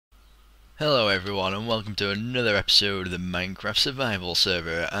Hello everyone and welcome to another episode of the Minecraft Survival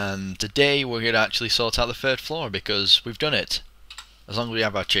Server, and today we're going to actually sort out the third floor because we've done it. As long as we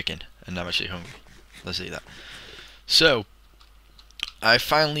have our chicken, and I'm actually hungry. Let's eat that. So, I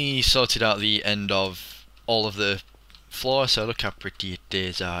finally sorted out the end of all of the floor, so look how pretty it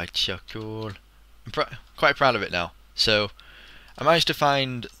is. Ah, it's so cool. I'm quite proud of it now. So, I managed to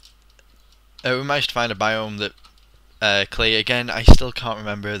find... we managed to find a biome that... clay again, I still can't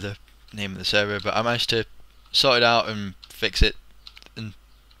remember the name of the server, but I managed to sort it out and fix it and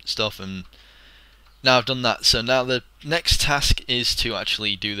stuff, and now I've done that. So now the next task is to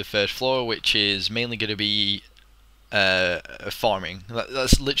actually do the third floor, which is mainly going to be farming.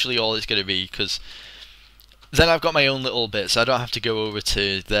 That's literally all it's going to be, because then I've got my own little bits. I don't have to go over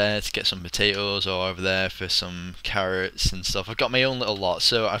to there to get some potatoes or over there for some carrots and stuff. I've got my own little lot.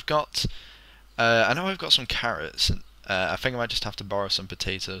 So I've got I know I've got some carrots, and I think I might just have to borrow some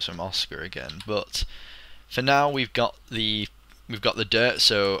potatoes from Oscar again. But for now, we've got the dirt.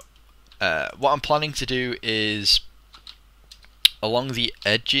 So what I'm planning to do is along the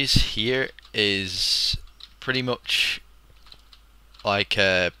edges here is pretty much like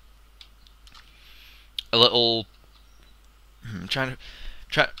a little. I'm trying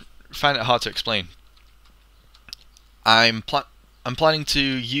to find it hard to explain. I'm planning to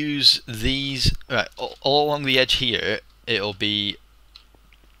use these all along the edge here. It'll be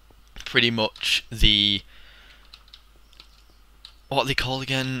pretty much the, what are they called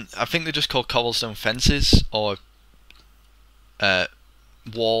again? I think they're just called cobblestone fences, or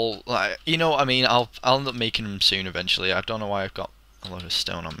wall. Like, you know what I mean? I'll end up making them soon eventually. I don't know why I've got a lot of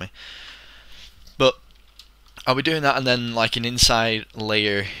stone on me, but I'll be doing that, and then like an inside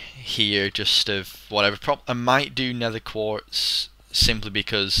layer here, just of whatever. I might do nether quartz simply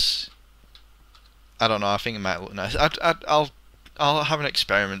because I don't know. I think it might look nice. I'll have an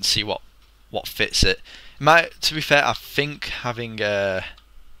experiment, see what fits it. It might, to be fair, I think having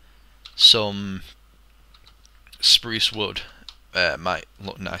some spruce wood might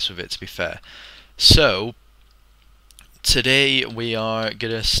look nice with it, to be fair. So today we are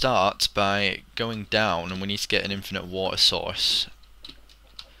gonna start by going down, and we need to get an infinite water source.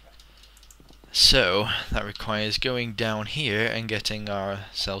 So that requires going down here and getting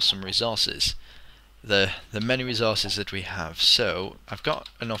ourselves some resources. The many resources that we have. So I've got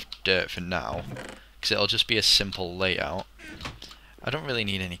enough dirt for now, because it'll just be a simple layout. I don't really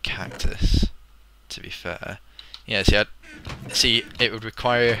need any cactus, to be fair. Yeah, see, it would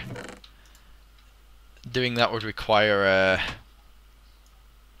require, doing that would require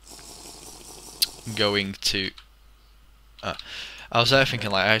going to. I was there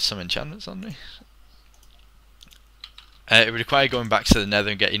thinking like I had some enchantments on me. It would require going back to the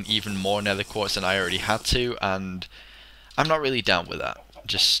nether and getting even more nether quartz than I already had to, and I'm not really down with that.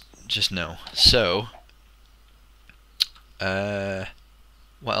 Just no. So,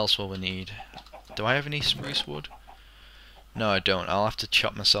 what else will we need? Do I have any spruce wood? No, I don't. I'll have to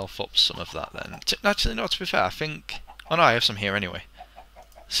chop myself up some of that then. Actually, no. To be fair, I think. Oh no, I have some here anyway.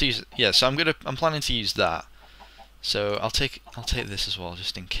 So yeah, so I'm planning to use that. So I'll take this as well,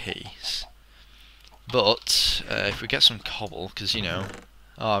 just in case. But if we get some cobble, because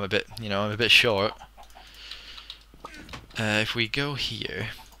I'm a bit short. If we go here,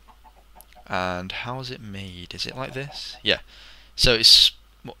 and how is it made? Is it like this? Yeah. So it's,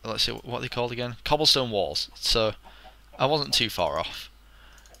 let's see, what are they called again? Cobblestone walls. So I wasn't too far off.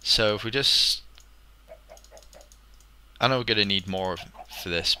 So if we just, I know we're gonna need more for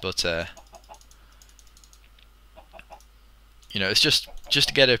this, but it's just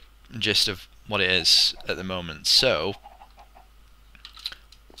to get a gist of what it is at the moment. So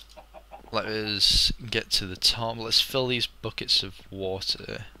let us get to the top. Let's fill these buckets of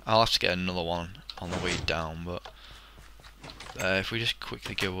water. I'll have to get another one on the way down, but if we just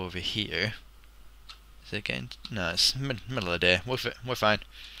quickly go over here. Is it getting? No, it's middle of the day. We're fine.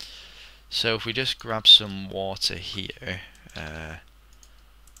 So if we just grab some water here.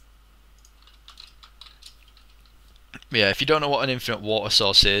 Yeah, if you don't know what an infinite water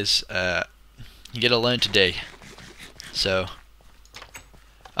source is, you're gonna learn today. So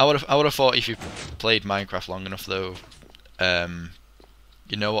I would have thought if you played Minecraft long enough, though,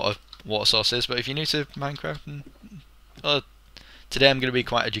 you know what a water source is. But if you're new to Minecraft, today I'm gonna be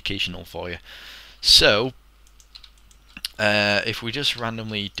quite educational for you. So if we just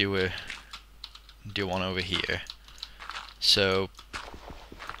randomly do one over here. So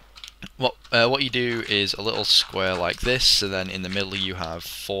what you do is a little square like this, so then in the middle you have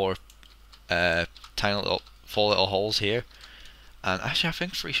four little holes here, and actually I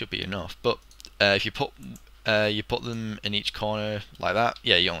think 3 should be enough, but if you put you put them in each corner like that.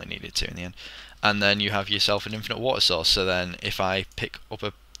 Yeah, you only needed 2 in the end. And then you have yourself an infinite water source. So then if I pick up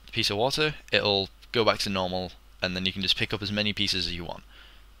a piece of water, it'll go back to normal, and then you can just pick up as many pieces as you want.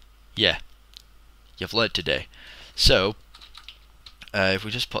 Yeah, you've learned today. So if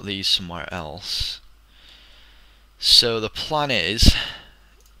we just put these somewhere else. So the plan is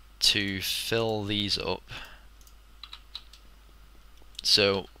to fill these up.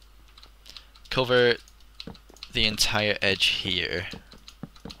 So cover the entire edge here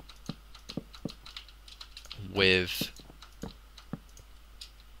with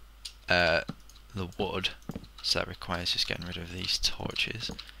the wood, so that requires just getting rid of these torches.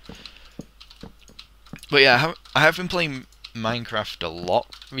 But yeah, I have been playing Minecraft a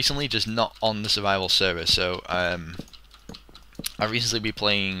lot recently, just not on the survival server. So I've recently been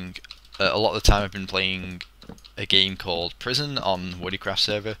playing a lot of the time. I've been playing a game called Prison on woodycraft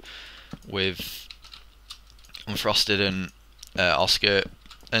server with Unfrosted and Oscar,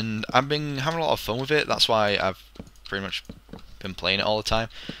 and I've been having a lot of fun with it. That's why I've pretty much been playing it all the time.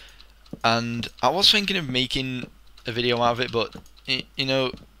 And I was thinking of making a video out of it, but you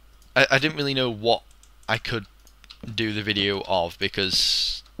know, I didn't really know what I could do the video of,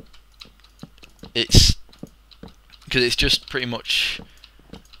 because it's just pretty much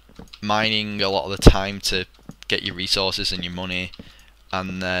mining a lot of the time to get your resources and your money,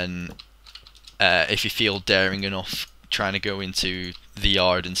 and then if you feel daring enough, trying to go into the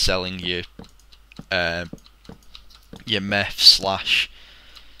yard and selling your meth slash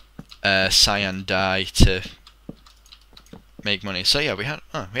cyan dye to make money. So yeah, we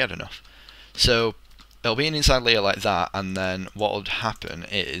had enough. So there'll be an inside layer like that, and then what would happen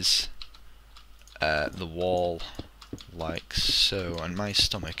is the wall like so, and my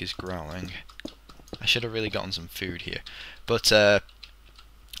stomach is growling. I should have really gotten some food here, but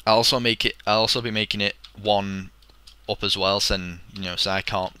I'll also be making it one up as well, so I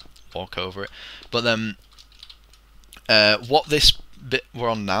can't walk over it. But then what this bit we're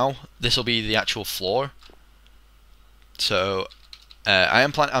on now, this will be the actual floor. So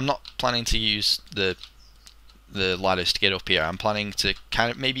I'm not planning to use the ladders to get up here. I'm planning to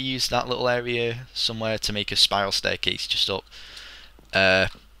kind of maybe use that little area somewhere to make a spiral staircase just up.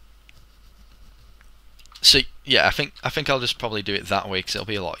 So yeah, I think I'll just probably do it that way, because it'll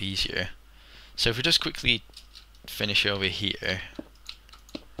be a lot easier. So if we just quickly finish over here.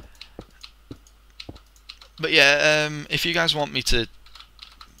 But yeah, if you guys want me to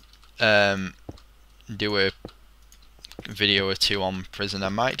do a video or two on Prison, I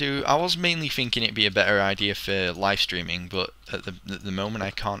might do. I was mainly thinking it'd be a better idea for live streaming, but at the moment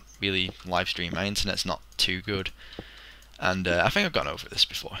I can't really live stream. My internet's not too good, and I think I've gone over this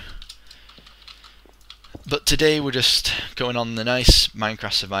before. But today we're just going on the nice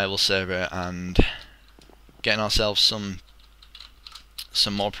Minecraft survival server and getting ourselves some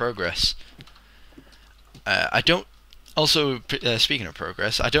more progress. I don't. Also, speaking of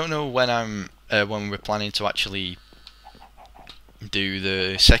progress, I don't know when we're planning to actually do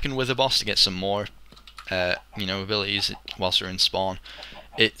the second wither boss to get some more abilities whilst we're in spawn.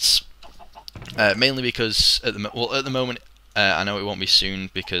 It's mainly because at the moment I know it won't be soon,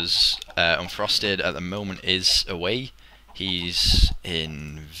 because Unfrosted at the moment is away. He's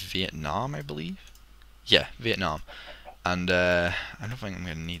in Vietnam, I believe. Yeah, Vietnam. And I don't think I'm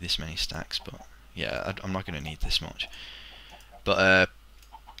going to need this many stacks, but yeah, I'm not going to need this much. But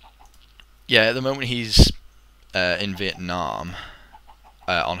yeah, at the moment he's in Vietnam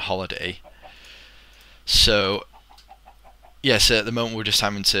on holiday. So yeah, so at the moment we're just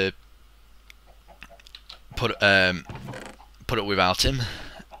having to put it without him.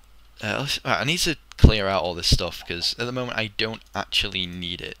 I need to clear out all this stuff, because at the moment I don't actually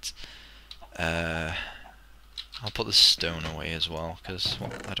need it. I'll put the stone away as well, because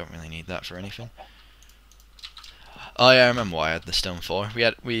I don't really need that for anything. Oh yeah, I remember what I had the stone for.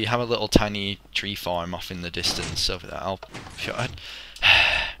 We have a little tiny tree farm off in the distance over there. I'll show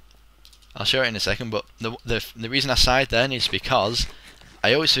it in a second. But the reason I sighed then is because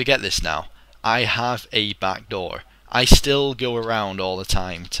I always forget this now. I have a back door. I still go around all the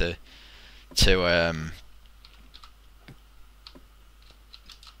time to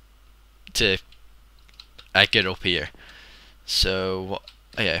get up here. So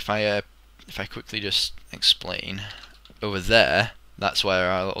yeah, if I quickly just explain, over there, that's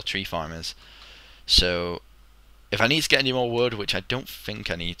where our little tree farm is. So if I need to get any more wood, which I don't think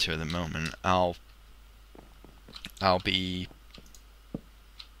I need to at the moment, I'll be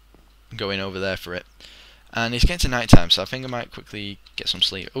going over there for it. And it's getting to night time, so I think I might quickly get some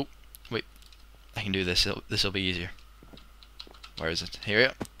sleep. Oh, wait, I can do this. This'll be easier. Where is it? Here we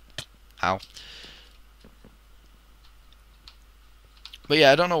go. Ow. But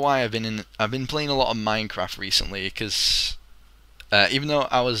yeah, I don't know why I've been playing a lot of Minecraft recently, because even though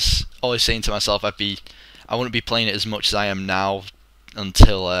I was always saying to myself I wouldn't be playing it as much as I am now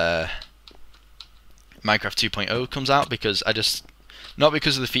until Minecraft 2.0 comes out, because not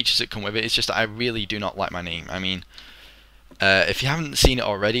because of the features that come with it, it's just that I really do not like my name. I mean, if you haven't seen it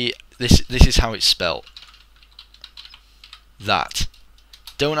already, this is how it's spelled. That.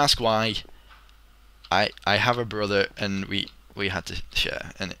 Don't ask why. I have a brother, and we had to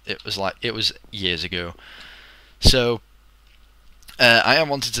share, and it was years ago. So I am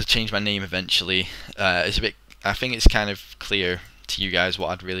wanted to change my name eventually. It's a bit. I think it's kind of clear to you guys what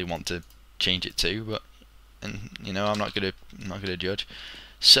I'd really want to change it to, but you know, I'm not gonna judge.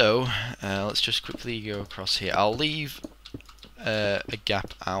 So let's just quickly go across here. I'll leave a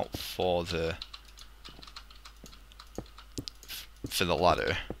gap out for the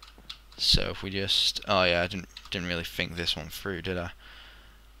ladder. So if we just, oh yeah, I didn't really think this one through, did I?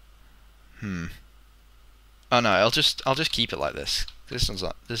 Oh no, I'll just keep it like this. This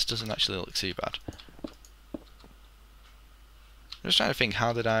doesn't actually look too bad. I'm just trying to think,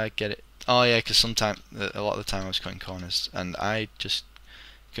 how did I get it? Oh yeah, because a lot of the time I was cutting corners, and I just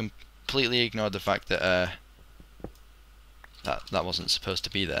completely ignored the fact that that wasn't supposed to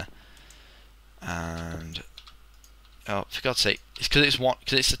be there. And oh, for God's sake, it's because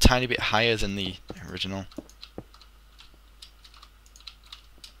it's a tiny bit higher than the original.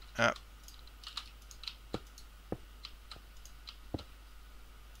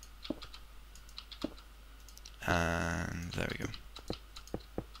 And there we go.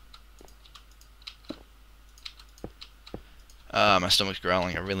 My stomach's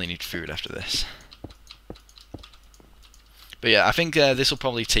growling. I really need food after this. But yeah, I think this will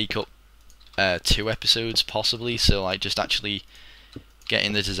probably take up 2 episodes possibly. So like just actually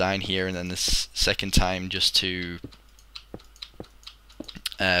getting the design here, and then this second time just to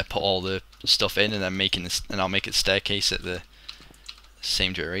put all the stuff in, and then making this, and I'll make it staircase at the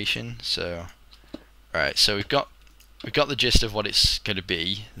same duration. So right, so we've got the gist of what it's going to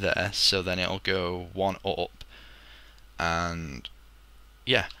be there. So then it'll go 1 up, and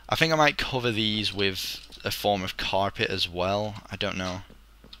yeah, I think I might cover these with a form of carpet as well. I don't know.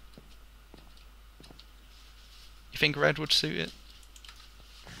 You think red would suit it?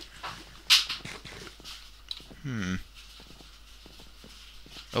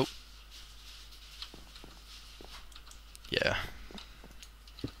 Oh. Yeah.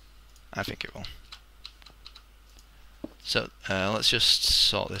 I think it will. So, let's just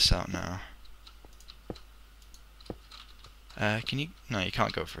sort this out now. Can you? No, you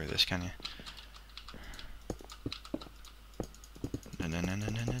can't go through this, can you? No.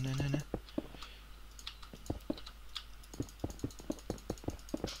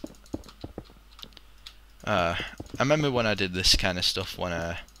 I remember when I did this kind of stuff when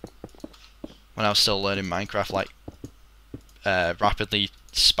I was still learning Minecraft, like rapidly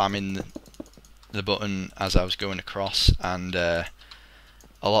spamming the button as I was going across, and a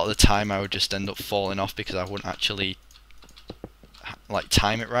lot of the time I would just end up falling off because I wouldn't actually like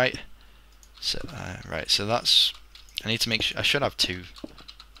time it right. So right, so that's, I need to make sure, I should have 2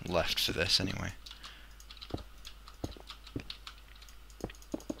 left for this anyway.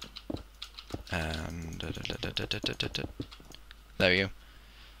 And there we go.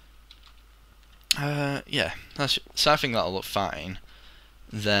 Yeah, so I think that'll look fine.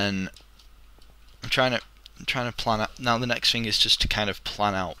 Then I'm trying to plan out. Now the next thing is just to kind of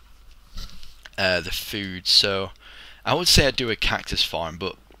plan out the food. So I would say I'd do a cactus farm,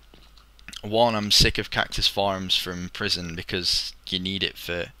 but one, I'm sick of cactus farms from prison because you need it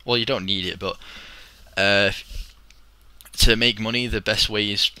for, well, you don't need it, but to make money, the best way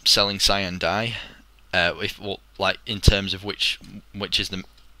is selling cyan dye. Like in terms of which is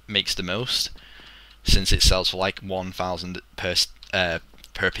makes the most, since it sells for like 1,000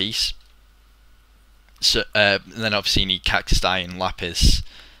 per piece. So then obviously you need cactus dye and lapis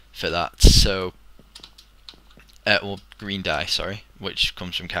for that. So well, green dye, sorry, which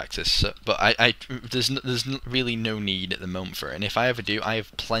comes from cactus. So, but there's really no need at the moment for it. And if I ever do, I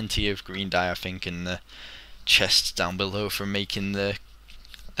have plenty of green dye, I think, in the chests down below for making the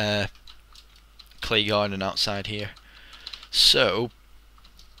clay garden outside here. So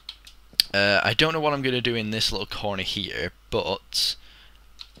I don't know what I'm going to do in this little corner here, but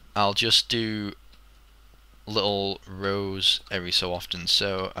I'll just do little rows every so often.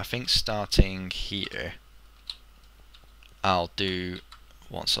 So I think starting here, I'll do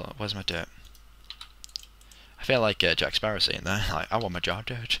where's my dirt? I feel like Jack Sparrow saying that, like, I want my jar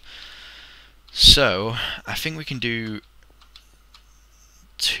dirt. So I think we can do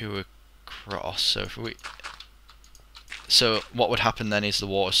 2 across. So if we So what would happen then is the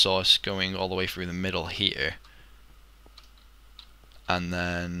water source going all the way through the middle here, and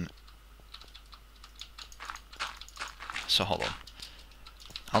then, so hold on,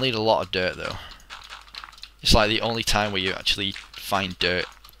 I'll need a lot of dirt though. It's like the only time where you actually find dirt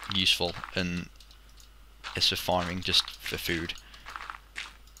useful, and it's for farming, just for food.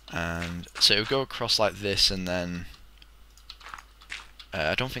 And so it would go across like this, and then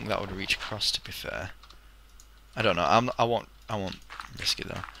I don't think that would reach across, to be fair. I don't know. I won't risk it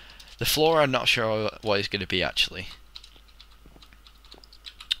though. The floor, I'm not sure what it's going to be actually.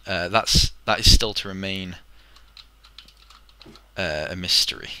 That is still to remain a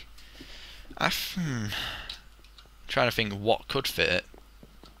mystery. Trying to think what could fit it.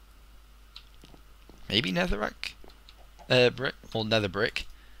 Maybe netherrack, brick, or nether brick.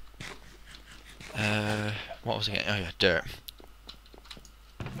 What was it again? Oh yeah, dirt.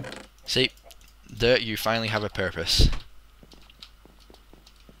 See, dirt, you finally have a purpose.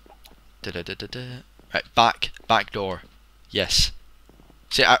 Right, back door. Yes.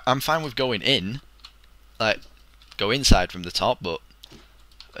 See, I'm fine with going in, like go inside from the top, but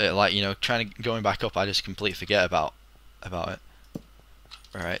like, you know, going back up, I just completely forget about it.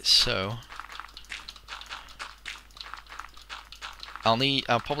 Alright, so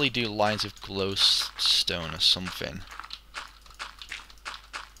I'll probably do lines of glowstone or something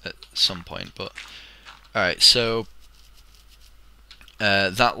at some point, but alright, so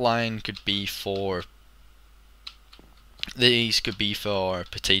that line could be for, these could be for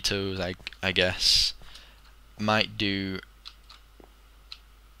potatoes, I guess. Might do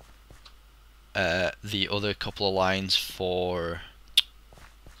the other couple of lines for,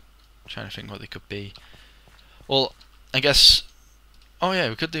 I'm trying to think what they could be. Well, I guess, oh yeah,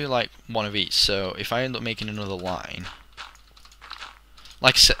 we could do like one of each. So if I end up making another line,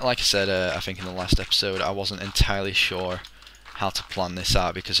 like I said, I think in the last episode, I wasn't entirely sure how to plan this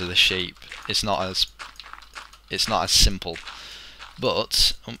out because of the shape. It's not as simple.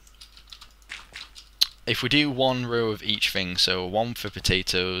 But if we do one row of each thing, so one for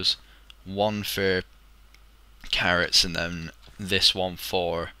potatoes, one for carrots, and then this one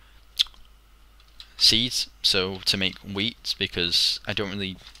for seeds, so to make wheat, because I don't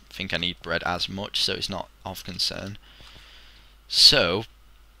really think I need bread as much, so it's not of concern. So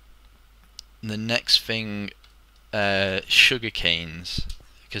the next thing, sugar canes,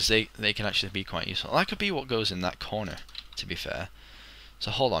 because they can actually be quite useful. That could be what goes in that corner, to be fair.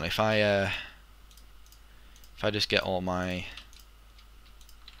 So hold on, if I just get all my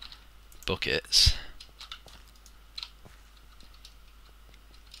buckets,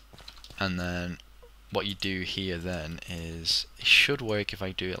 and then what you do here then is, it should work if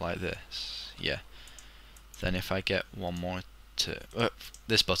I do it like this. Yeah. Then if I get one more to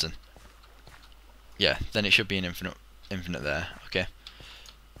this button, yeah, then it should be an infinite there. Okay.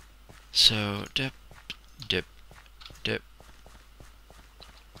 So dip, dip, dip,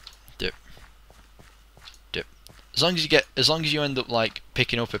 dip, dip. As long as you end up like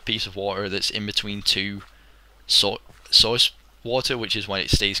picking up a piece of water that's in between two source water, which is when it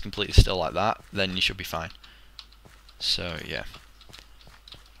stays completely still like that, then you should be fine. So yeah.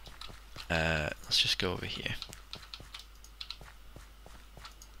 Let's just go over here.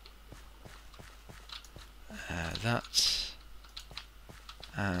 That,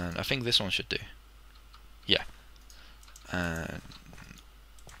 and I think this one should do. Yeah.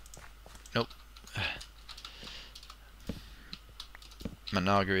 Nope.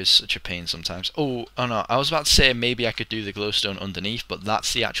 Managa is such a pain sometimes. Oh no, I was about to say maybe I could do the glowstone underneath, but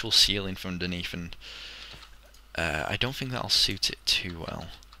that's the actual ceiling from underneath, and I don't think that'll suit it too well.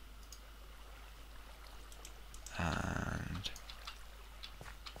 And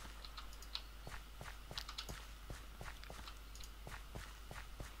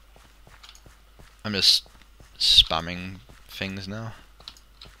I'm just spamming things now.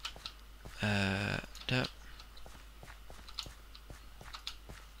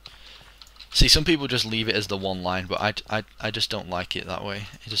 See, some people just leave it as the one line, but I just don't like it that way.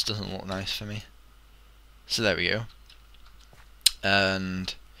 It just doesn't look nice for me. So there we go.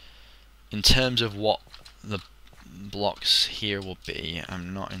 And in terms of what the blocks here will be,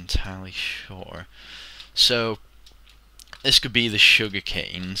 I'm not entirely sure. So this could be the sugar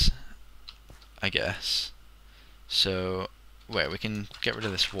canes, I guess. So wait, we can get rid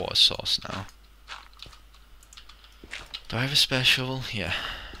of this water source now. Do I have a spare shovel? Yeah.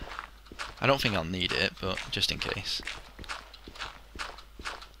 I don't think I'll need it, but just in case.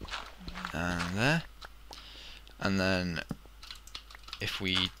 And there. And then if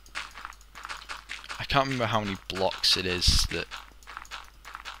we, I can't remember how many blocks it is that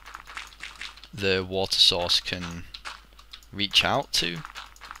the water source can reach out to.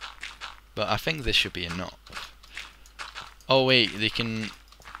 But I think this should be enough. Oh wait, they can...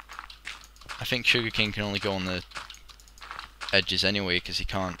 I think sugarcane can only go on the edges anyway, because he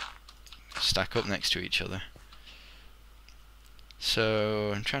can't stack up next to each other.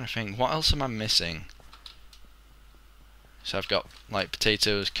 So, I'm trying to think, what else am I missing? So I've got, like,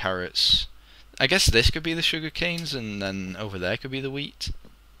 potatoes, carrots. I guess this could be the sugar canes, and then over there could be the wheat.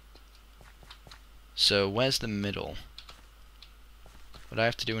 So, where's the middle? Would I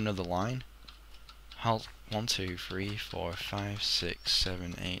have to do another line? 1, 2, 3, 4, 5, 6,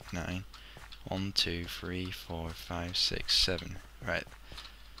 7, 8, 9. 1, 2, 3, 4, 5, 6, 7. Right.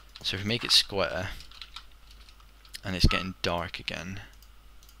 So if we make it square, and it's getting dark again,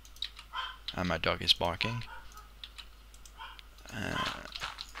 and my dog is barking,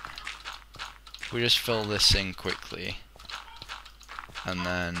 we just fill this in quickly, and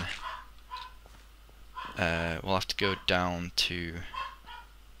then we'll have to go down to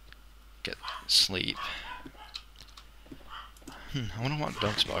get sleep. I wonder what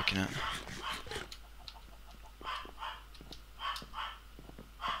dog's barking at.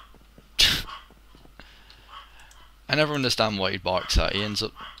 I never understand what he barks at. He ends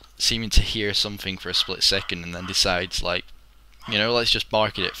up seeming to hear something for a split second and then decides, like, you know, let's just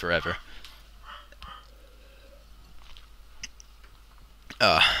bark at it forever.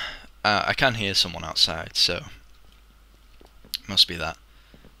 I can hear someone outside, so must be that.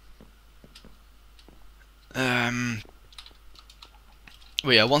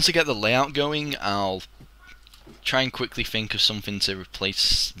 Well, yeah, once I get the layout going, I'll try and quickly think of something to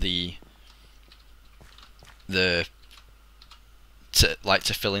replace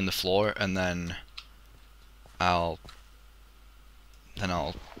to fill in the floor, and then I'll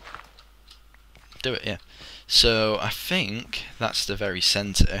do it. Yeah. So I think that's the very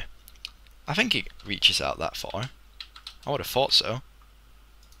center. I think it reaches out that far. I would have thought so.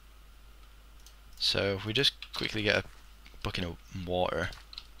 So if we just quickly get a bucket of water.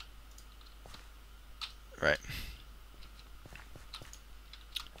 Right.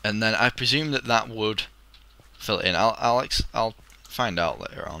 And then I presume that would fill it in. I'll find out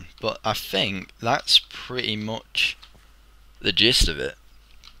later on. But I think that's pretty much the gist of it.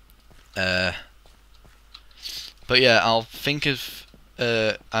 But yeah, I'll think of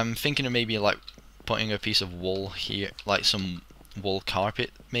I'm thinking of maybe like putting a piece of wool here, like some wool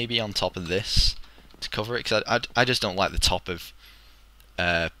carpet maybe on top of this to cover it, because I just don't like the top of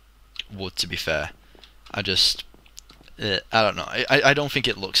wood, to be fair. I don't know, I don't think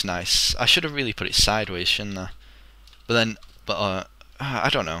it looks nice. I should have really put it sideways, shouldn't I? But I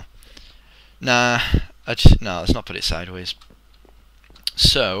don't know. Nah, no, let's not put it sideways.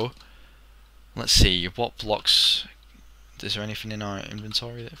 So let's see, what blocks, is there anything in our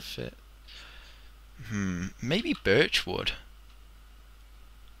inventory that fit? Maybe birch wood.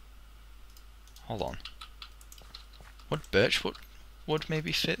 Hold on. Would birch would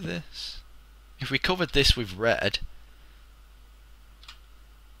maybe fit this? If we covered this with red,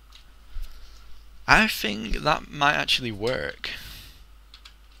 I think that might actually work.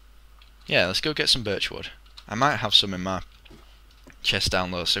 Yeah, let's go get some birch wood. I might have some in my chest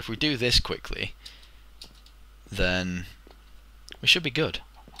down low, so if we do this quickly, then we should be good.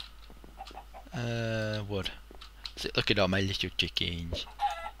 Wood. Look at all my little chickens.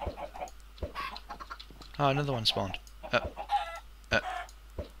 Oh, another one spawned.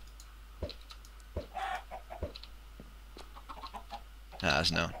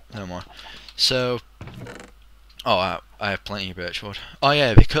 There's no more. So, I have plenty of birch wood. Oh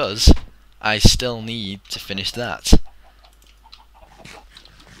yeah, because I still need to finish that.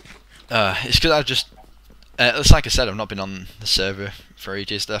 It's because I've just, it's like I said, I've not been on the server for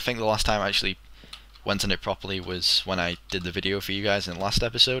ages. I think the last time I actually went on it properly was when I did the video for you guys in the last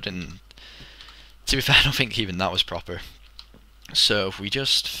episode, and to be fair, I don't think even that was proper. So if we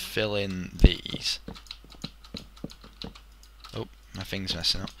just fill in these. Oh, my thing's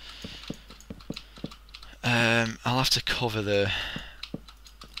messing up. I'll have to cover the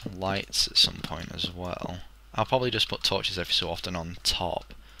lights at some point as well. I'll probably just put torches every so often on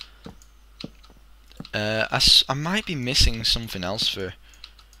top. I might be missing something else for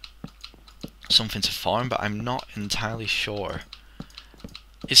something to farm, but I'm not entirely sure.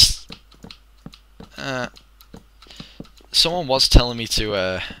 It's someone was telling me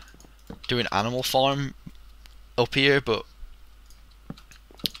to do an animal farm up here, but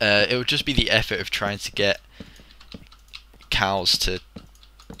it would just be the effort of trying to get cows to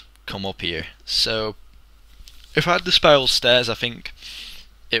come up here. So if I had the spiral stairs, I think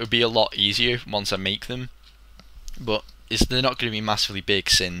it would be a lot easier once I make them, but they're not going to be massively big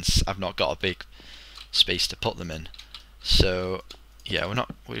since I've not got a big space to put them in. So yeah,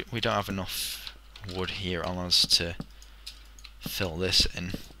 we don't have enough wood here on us to fill this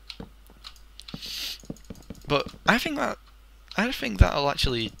in. But I think that'll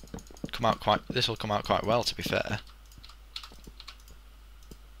actually come out quite. This will come out quite well, to be fair.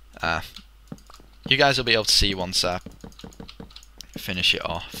 You guys will be able to see once I finish it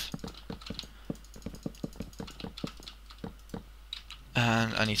off.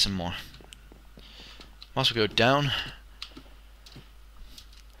 And I need some more. Once we go down,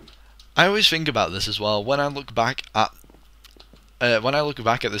 I always think about this as well. When I look back at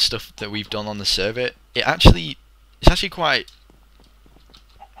the stuff that we've done on the server, it's actually quite.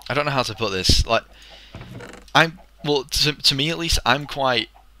 I don't know how to put this. Like, to me at least, I'm quite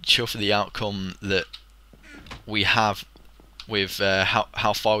chuffed with the outcome that we have with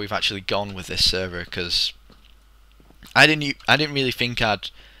how far we've actually gone with this server, because I didn't really think I'd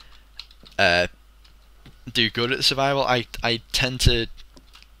do good at the survival. I tend to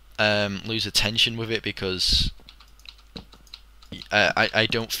lose attention with it because I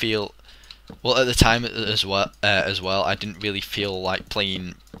don't feel, well, at the time as well I didn't really feel like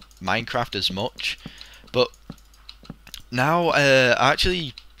playing Minecraft as much, but now I've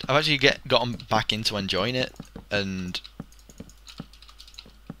actually gotten back into enjoying it, and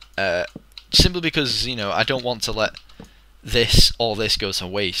simply because, you know, I don't want to let all this go to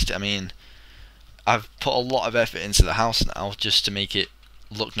waste. I mean, I've put a lot of effort into the house now just to make it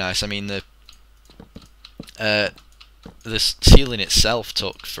look nice. I mean, the ceiling itself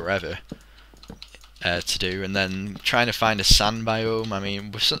took forever to do, and then trying to find a sand biome. I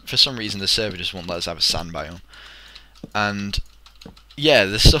mean, for some reason the server just won't let us have a sand biome, and yeah,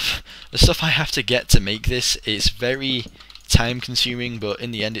 the stuff I have to get to make this is very time consuming, but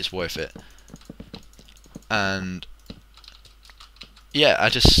in the end it's worth it. And yeah,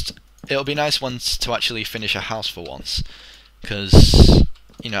 it'll be nice once to actually finish a house for once, because,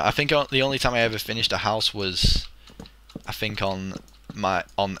 you know, I think the only time I ever finished a house was, I think, on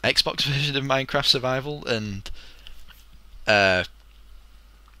Xbox version of Minecraft Survival, and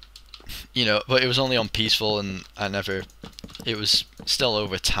you know, but it was only on peaceful, and it was still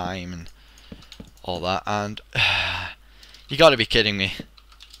over time and all that, and you gotta be kidding me.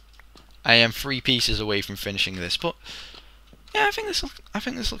 I am 3 pieces away from finishing this, but yeah, I think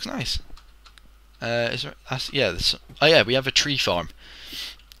this looks nice. Yeah, oh yeah, we have a tree farm.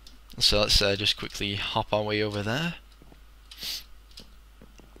 So let's just quickly hop our way over there.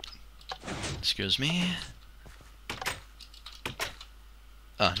 Excuse me.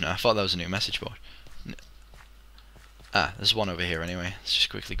 Oh no, I thought that was a new message board. There's one over here anyway. Let's just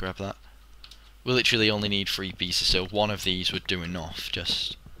quickly grab that. We literally only need 3 pieces, so one of these would do enough.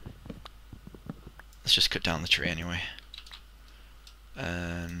 Let's just cut down the tree anyway.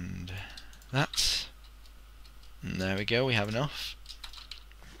 And that. And there we go, we have enough.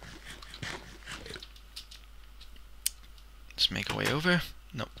 Let's make our way over.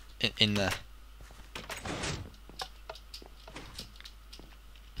 Nope, in there.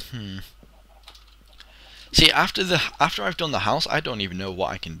 See, after I've done the house, I don't even know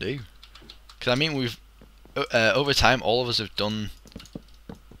what I can do. Because I mean, we've over time, all of us have done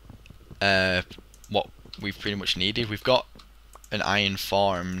what we've pretty much needed. We've got an iron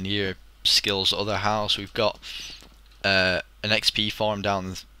farm near Skill's other house. We've got an XP farm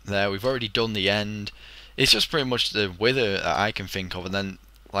down there. We've already done the end. It's just pretty much the wither that I can think of, and then,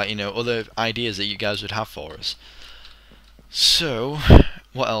 like, you know, other ideas that you guys would have for us. So,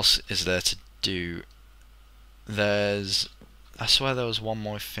 what else is there to do? I swear there was one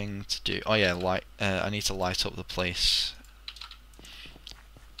more thing to do. Oh yeah, I need to light up the place.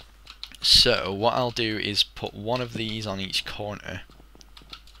 So what I'll do is put one of these on each corner,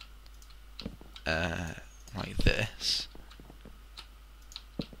 like this.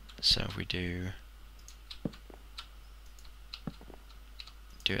 So if we do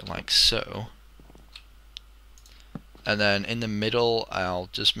it like so, and then in the middle I'll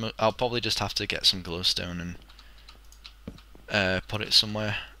probably just have to get some glowstone and put it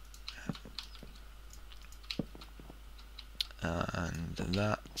somewhere, and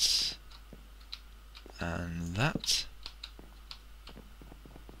that, and that.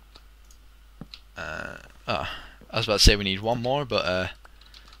 I was about to say we need one more, but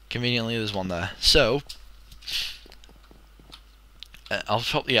conveniently there's one there. So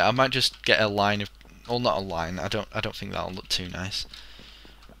I might just get a line of, well, not a line. I don't think that'll look too nice.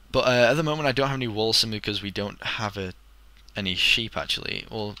 But at the moment I don't have any wool, simply because we don't have any sheep actually.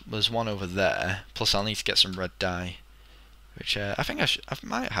 Well, there's one over there. Plus I'll need to get some red dye, which I think I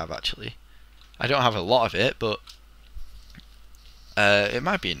might have actually. I don't have a lot of it, but it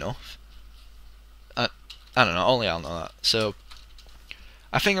might be enough. I don't know, only I'll know that. So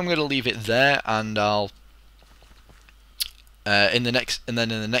I think I'm gonna leave it there, and I'll in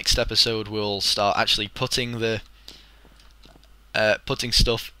the next episode we'll start actually putting the putting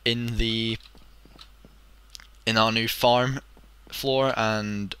stuff in our new farm floor,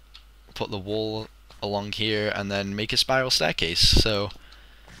 and put the wall along here, and then make a spiral staircase. So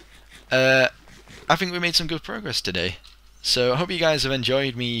I think we made some good progress today. So I hope you guys have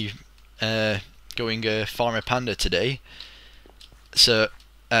enjoyed me going farmer panda today. So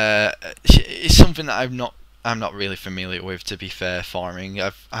it's something that I'm not really familiar with, to be fair. Farming,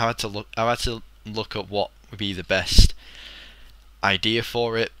 I had to look up what would be the best idea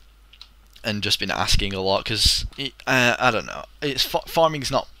for it, and just been asking a lot, because I don't know. Farming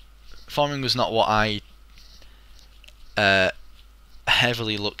was not what I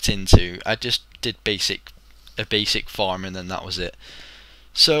heavily looked into. I just did a basic farm, and then that was it.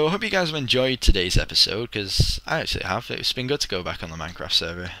 So I hope you guys have enjoyed today's episode, because I actually have. It's been good to go back on the Minecraft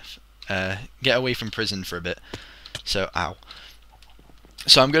server, get away from prison for a bit. So ow.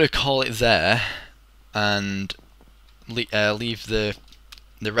 So I'm gonna call it there, and leave the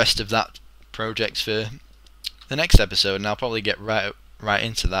rest of that project for the next episode, and I'll probably get right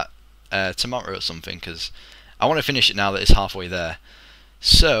into that tomorrow or something, because I want to finish it now that it's halfway there.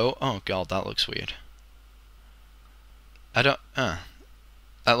 So, oh god, that looks weird. I don't.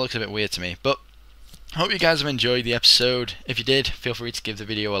 That looks a bit weird to me, but I hope you guys have enjoyed the episode. If you did, feel free to give the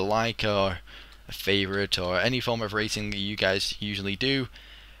video a like or a favourite or any form of rating that you guys usually do,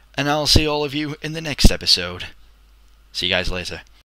 and I'll see all of you in the next episode. See you guys later.